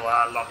just trying to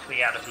lock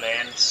me out of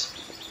lands.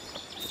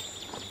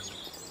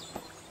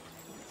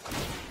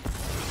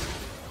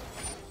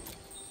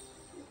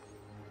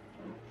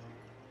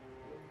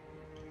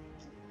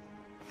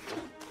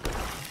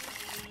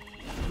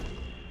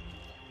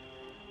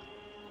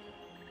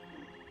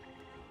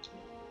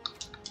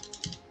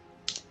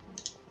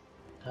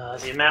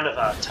 The amount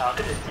of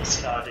targeted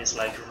discard is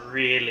like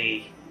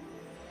really...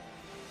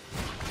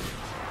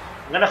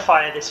 I'm going to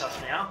fire this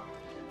off now.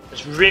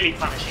 It's really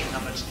punishing how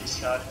much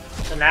discard.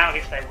 So now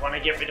if they want to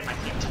get rid of my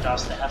Cling to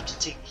Dust, they have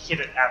to hit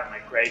it out of my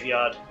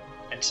graveyard.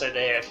 And so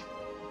they have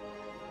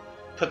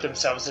put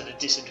themselves at a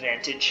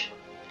disadvantage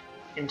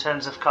in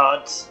terms of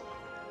cards.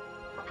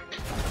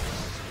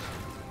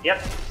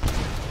 Yep.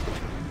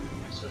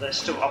 So they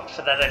still opt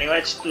for that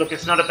anyway. Look,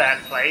 it's not a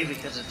bad play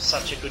because it's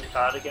such a good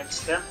card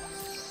against them.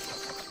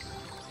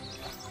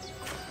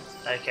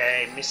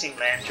 Okay, missing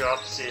land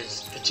drops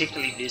is,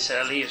 particularly this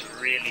early, is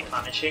really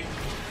punishing.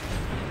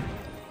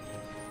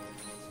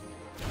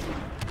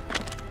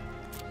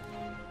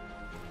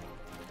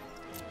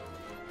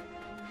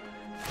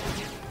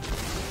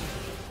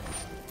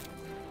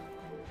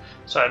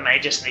 So I may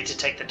just need to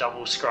take the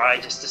double scry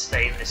just to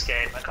stay in this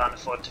game. I can't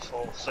afford to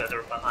fall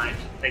further behind.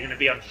 They're going to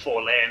be on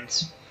 4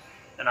 lands,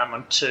 and I'm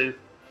on 2.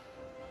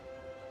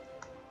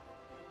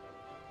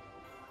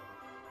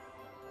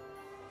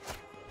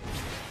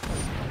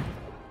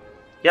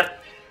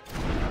 Yep.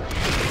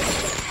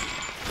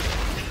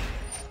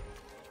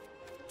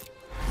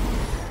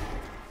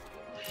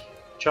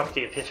 Drop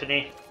the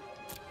Epiphany.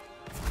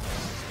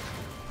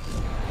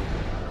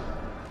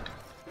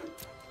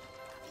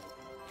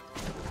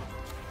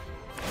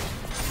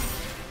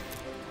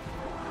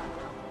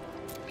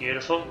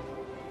 Beautiful.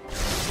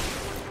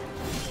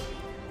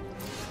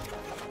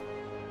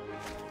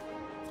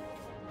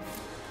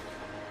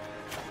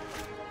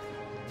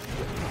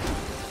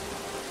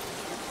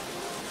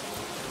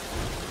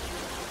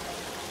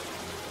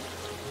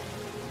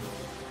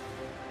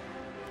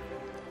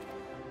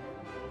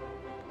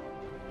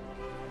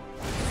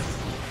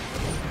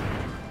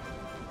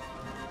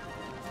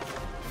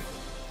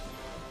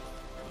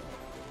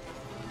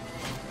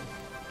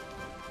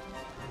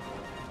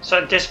 So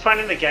at this point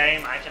in the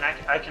game,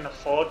 I can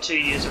afford to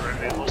use a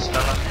removal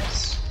spell on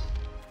this.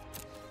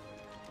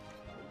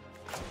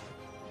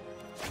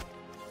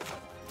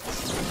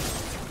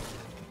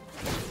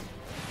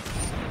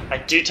 I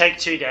do take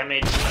 2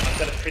 damage, and I've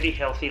got a pretty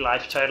healthy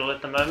life total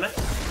at the moment,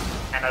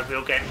 and I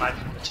will gain life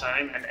from the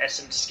Tome, and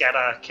Essence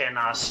Scatter can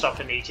stop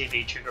an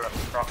ETB trigger up the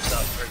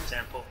Crocstar, for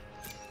example.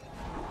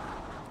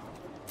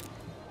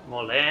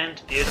 More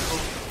land, beautiful.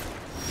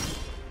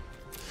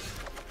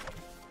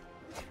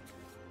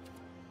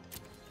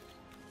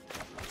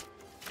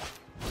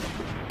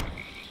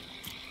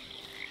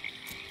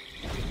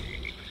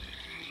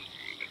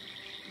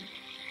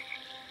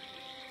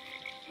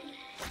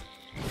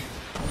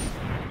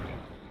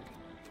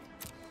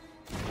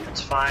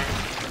 Fine.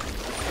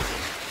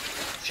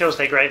 Fills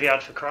their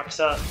graveyard for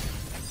Crocstar.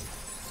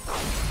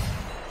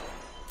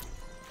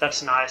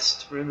 That's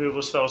nice.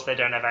 Removal spells they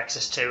don't have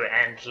access to,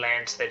 and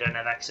lands they don't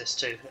have access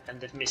to, and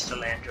they've missed a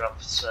land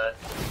drop, so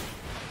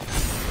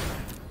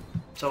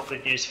it's all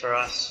good news for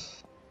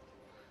us.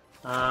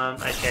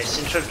 Okay,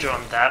 since we've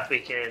drawn that, we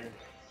can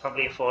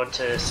probably afford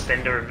to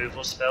spend a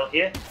removal spell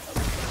here.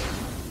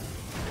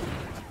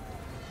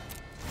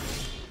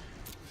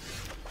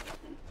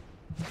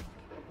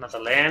 Another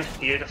land,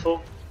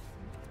 beautiful.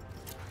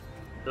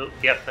 Oh,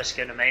 yep, let's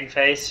go to main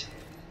phase.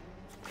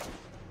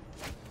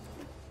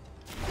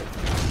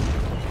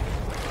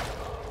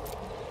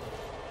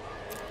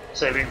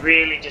 So we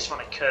really just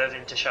want to curve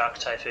into Shark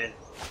Typhoon.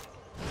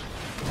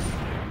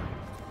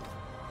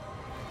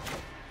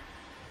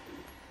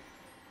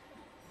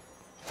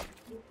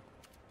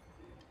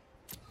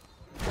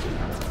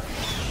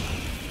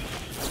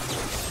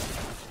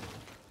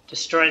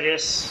 Destroy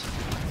this.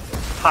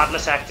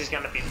 Heartless Act is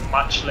going to be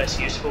much less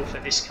useful for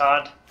this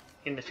card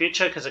in the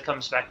future because it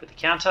comes back with a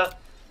counter.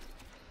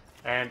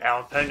 And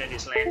our opponent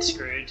is land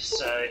screwed,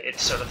 so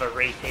it's sort of a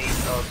repeat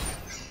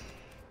of...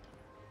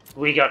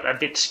 We got a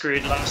bit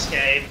screwed last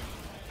game,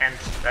 and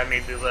I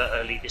mean we were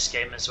early this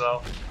game as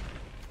well.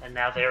 And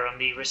now they're on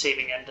the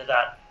receiving end of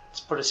that. It's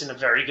put us in a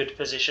very good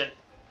position.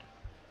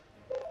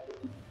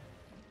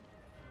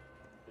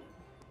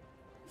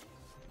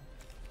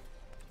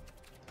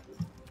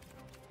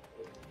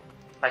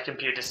 My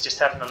computer's just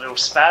having a little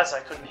spaz. I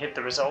couldn't hit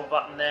the resolve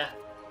button there.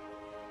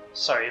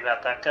 Sorry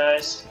about that,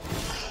 guys.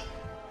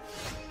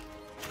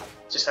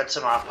 Just had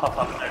some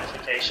pop-up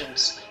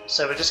notifications.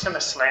 So we're just going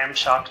to slam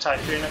Shark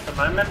Typhoon at the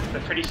moment. We're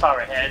pretty far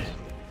ahead.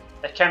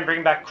 They can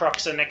bring back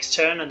Crocstar next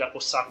turn, and that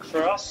will suck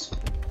for us.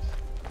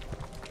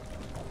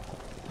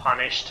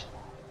 punished.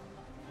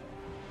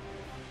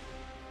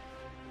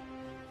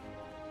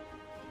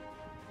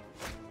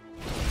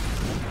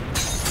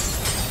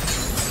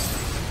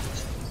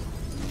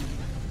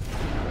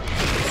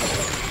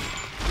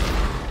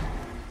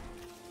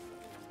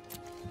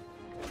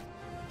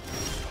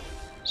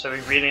 So we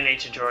really need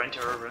to draw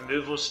into a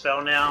removal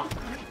spell now.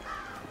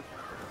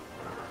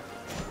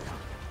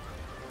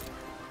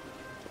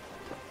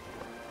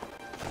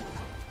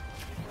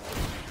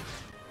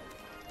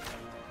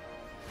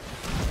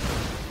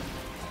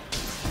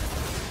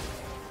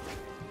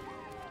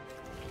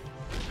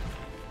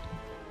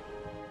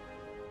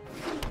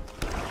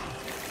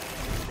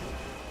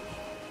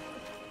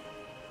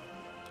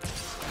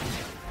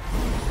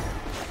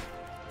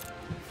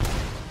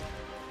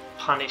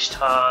 Punished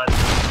hard.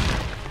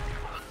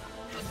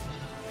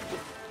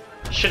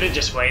 Should have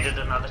just waited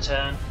another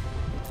turn.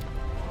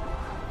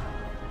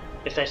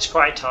 If they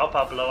scry top,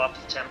 I'll blow up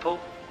the temple.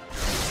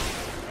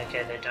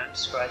 Okay, they don't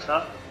scry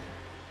top.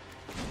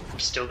 I'm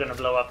still gonna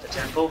blow up the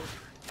temple.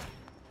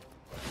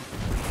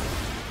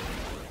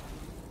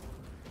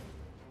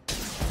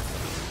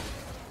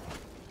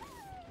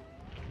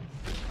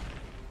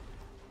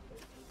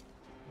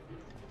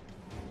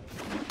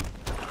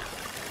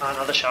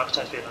 Another shark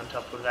type field on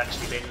top would have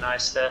actually been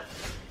nice there.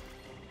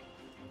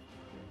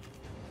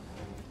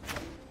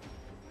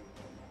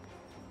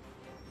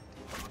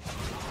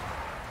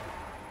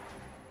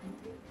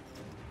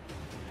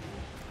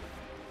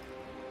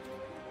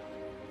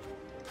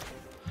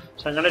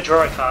 So I'm going to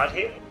draw a card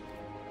here.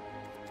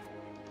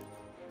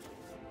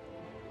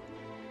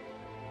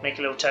 Make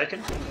a little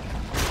token.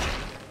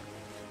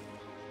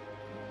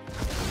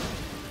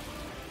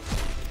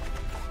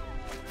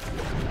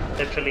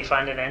 Hopefully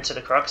find an answer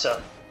to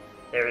Kroxa.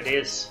 There it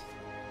is.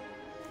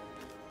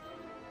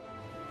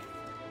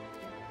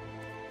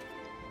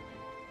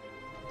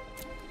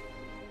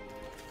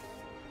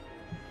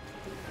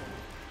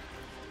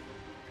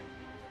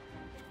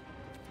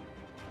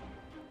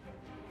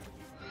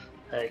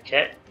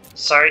 Okay,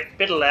 sorry,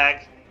 bit of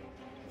lag.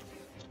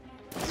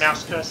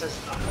 Mouse cursor's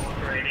not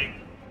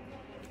cooperating.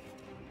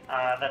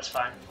 That's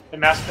fine. The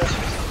mouse cursor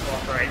was not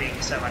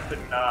cooperating, so I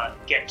couldn't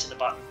get to the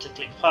button to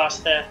click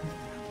past there.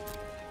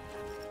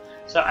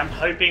 So I'm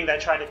hoping they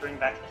try to bring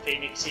back the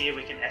Phoenix here,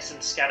 we can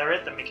Essence Scatter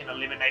it, then we can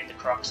eliminate the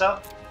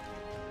Kroxa.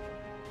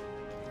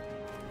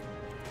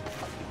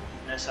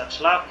 No such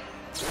luck.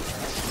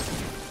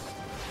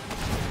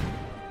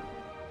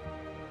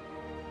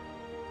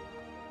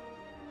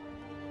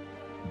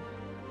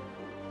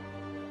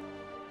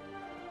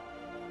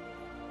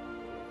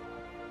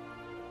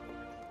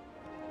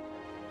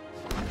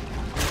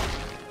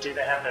 Do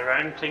they have their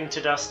own Cling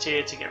to Dust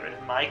here to get rid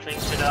of my Cling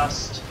to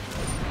Dust?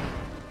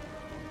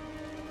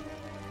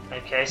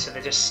 Okay, so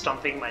they're just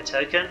stomping my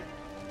token.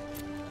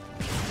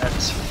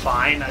 That's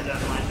fine, I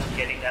don't mind them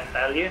getting that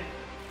value.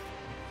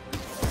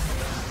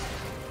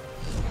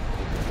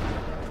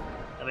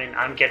 I mean,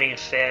 I'm getting a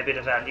fair bit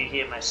of value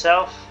here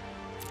myself.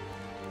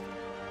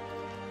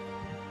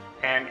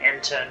 And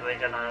end turn we're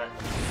gonna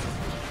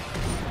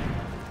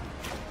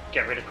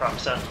get rid of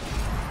Kroxa.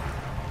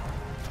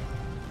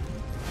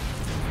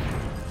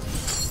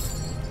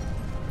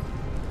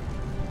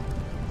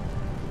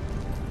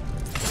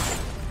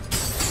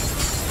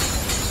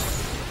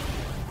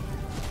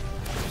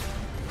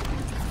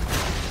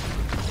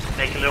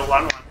 Make a little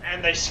 1/1,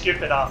 and they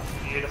skip it up.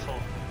 Beautiful.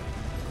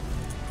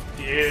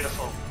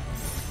 Beautiful.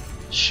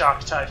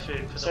 Shark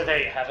Typhoon. So there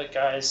you have it,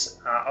 guys.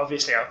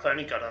 Obviously, I've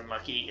only got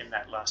unlucky in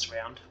that last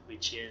round,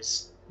 which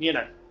is, you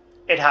know,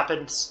 it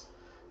happens.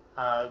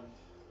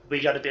 We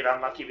got a bit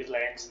unlucky with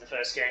lands in the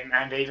first game,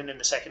 and even in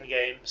the second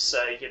game,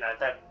 so, you know,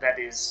 that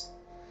is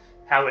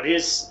how it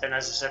is. And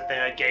as I said,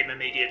 the game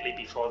immediately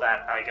before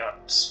that, I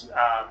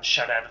got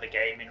shut out of the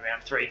game in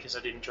round 3 because I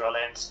didn't draw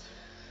lands.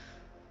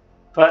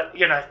 But,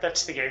 you know,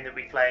 that's the game that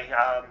we play.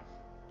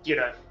 You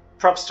know,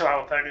 props to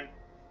our opponent,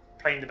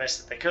 playing the best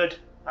that they could.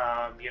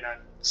 You know,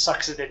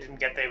 sucks that they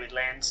didn't get there with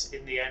lands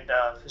in the end.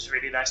 It was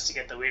really nice to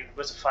get the win. It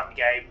was a fun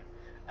game.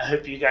 I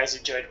hope you guys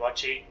enjoyed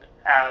watching.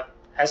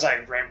 As I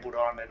rambled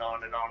on and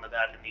on and on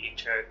about in the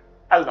intro,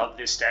 I love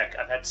this deck.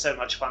 I've had so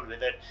much fun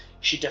with it.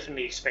 You should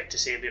definitely expect to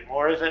see a bit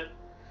more of it.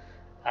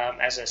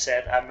 As I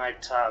said, I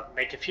might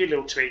make a few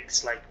little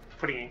tweaks, like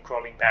putting in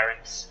Crawling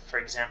Barracks, for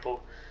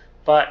example.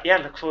 But yeah,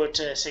 look forward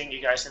to seeing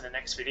you guys in the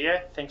next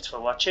video. Thanks for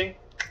watching.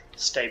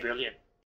 Stay brilliant.